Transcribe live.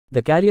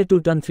The Carrier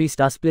 2-ton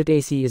 3-star split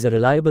AC is a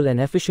reliable and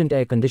efficient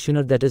air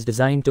conditioner that is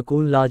designed to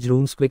cool large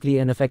rooms quickly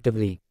and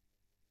effectively.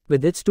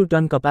 With its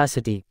 2-ton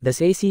capacity,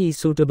 this AC is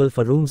suitable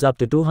for rooms up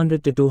to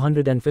 200 to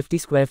 250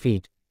 square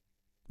feet.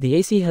 The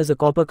AC has a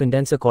copper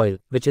condenser coil,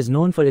 which is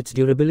known for its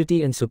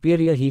durability and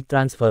superior heat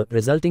transfer,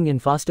 resulting in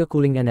faster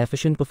cooling and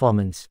efficient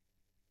performance.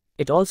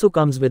 It also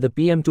comes with a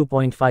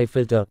PM2.5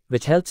 filter,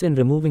 which helps in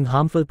removing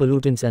harmful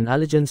pollutants and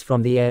allergens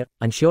from the air,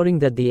 ensuring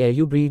that the air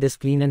you breathe is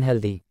clean and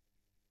healthy.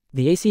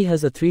 The AC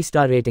has a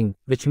 3-star rating,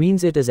 which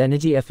means it is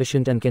energy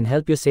efficient and can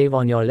help you save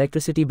on your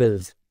electricity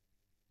bills.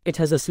 It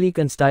has a sleek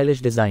and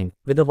stylish design,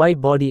 with a wide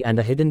body and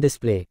a hidden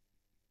display.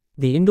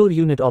 The indoor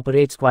unit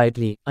operates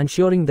quietly,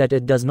 ensuring that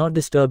it does not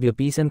disturb your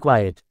peace and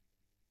quiet.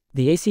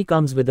 The AC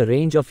comes with a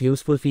range of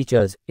useful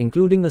features,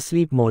 including a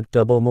sleep mode,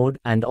 turbo mode,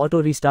 and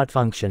auto restart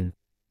function.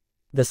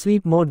 The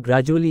sleep mode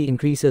gradually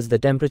increases the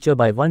temperature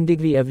by 1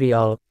 degree every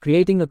hour,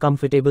 creating a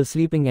comfortable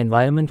sleeping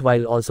environment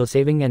while also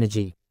saving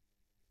energy.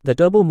 The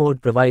turbo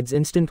mode provides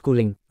instant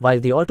cooling, while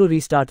the auto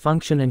restart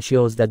function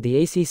ensures that the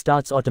AC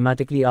starts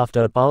automatically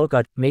after a power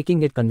cut,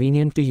 making it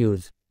convenient to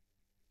use.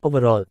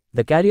 Overall,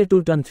 the Carrier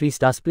 2-ton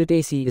 3-star split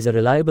AC is a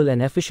reliable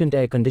and efficient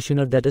air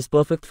conditioner that is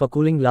perfect for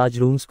cooling large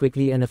rooms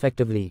quickly and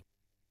effectively.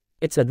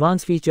 Its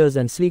advanced features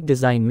and sleek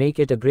design make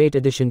it a great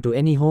addition to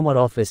any home or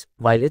office,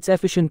 while its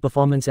efficient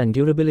performance and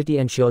durability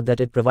ensure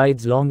that it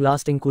provides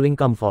long-lasting cooling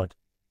comfort.